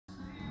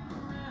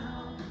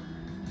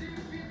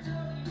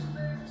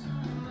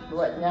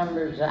What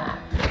number's that?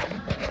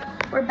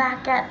 We're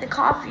back at the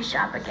coffee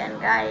shop again,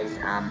 guys.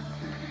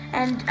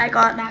 And I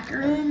got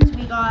macaroons.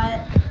 We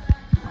got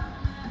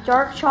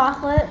dark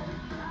chocolate,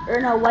 or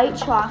no, white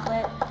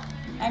chocolate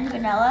and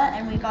vanilla,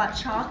 and we got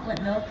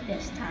chocolate milk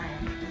this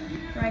time.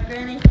 Right,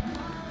 Granny?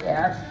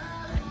 Yes.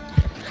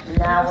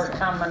 Now we're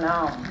coming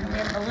home. And we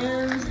have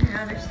balloons and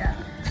other stuff.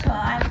 So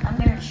I'm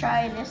gonna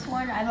try this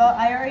one. I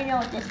already know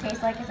what this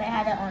tastes like because I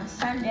had it on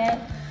Sunday.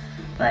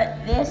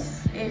 But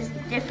this is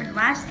different.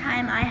 Last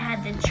time I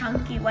had the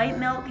chunky white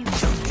milk.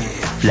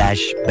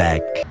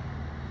 Flashback.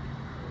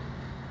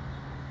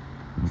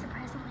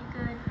 Surprisingly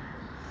good.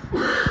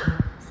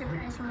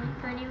 Surprisingly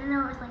good, even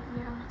though it was like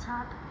weird on the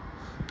top.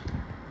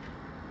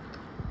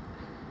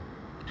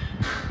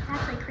 It's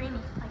actually creamy,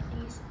 like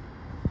these.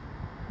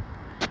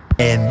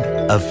 End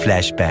of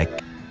flashback.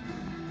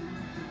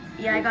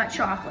 Yeah, I got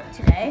chocolate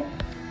today.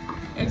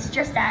 It's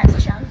just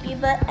as chunky,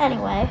 but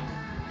anyway.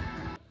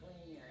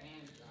 Clean your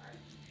hands, Art.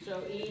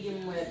 So eat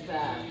them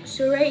with,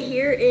 So right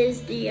here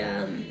is the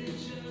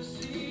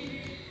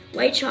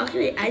white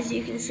chocolate. As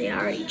you can see, I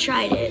already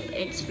tried it.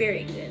 It's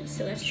very good,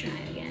 so let's try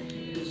it again.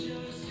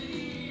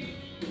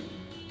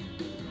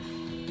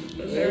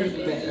 Very It's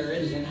good. better,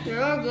 isn't it? They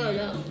are good,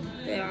 though.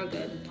 They are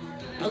good.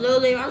 Although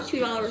they are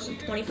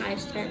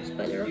 $2.25,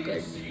 but they're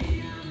good.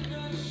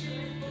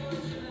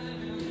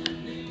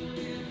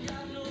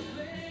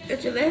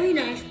 It's a very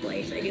nice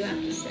place, I do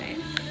have to say.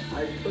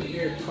 I put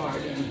your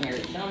card in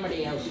here.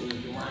 Somebody else is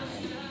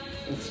running.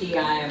 And see,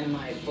 I have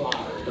my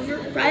flowers. But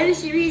for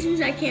privacy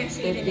reasons, I can't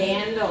say The the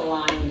name.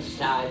 dandelion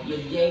side, you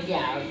dig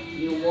out,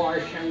 you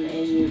wash them,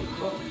 and you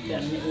cook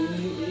them, and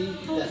you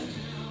eat them.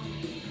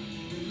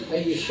 Are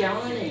you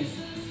showing it?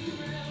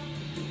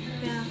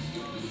 Yeah.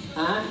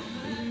 Huh?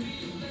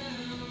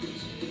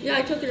 Yeah,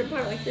 I took it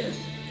apart like this.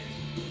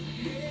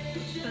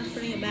 I'm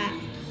putting it back.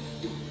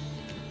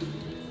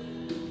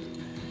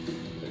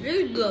 It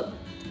is good.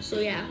 So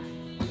yeah.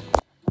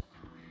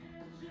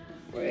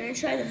 We're gonna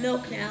try the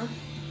milk now.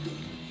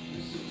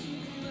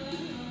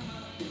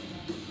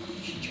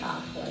 It's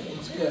chocolate,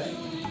 it's good.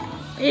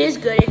 It is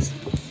good. It's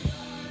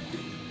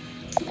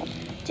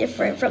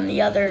different from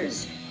the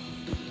others.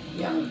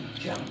 Young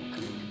junk.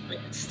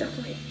 It's stuck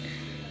in my,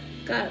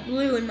 got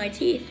blue in my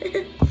teeth.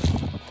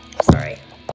 Sorry.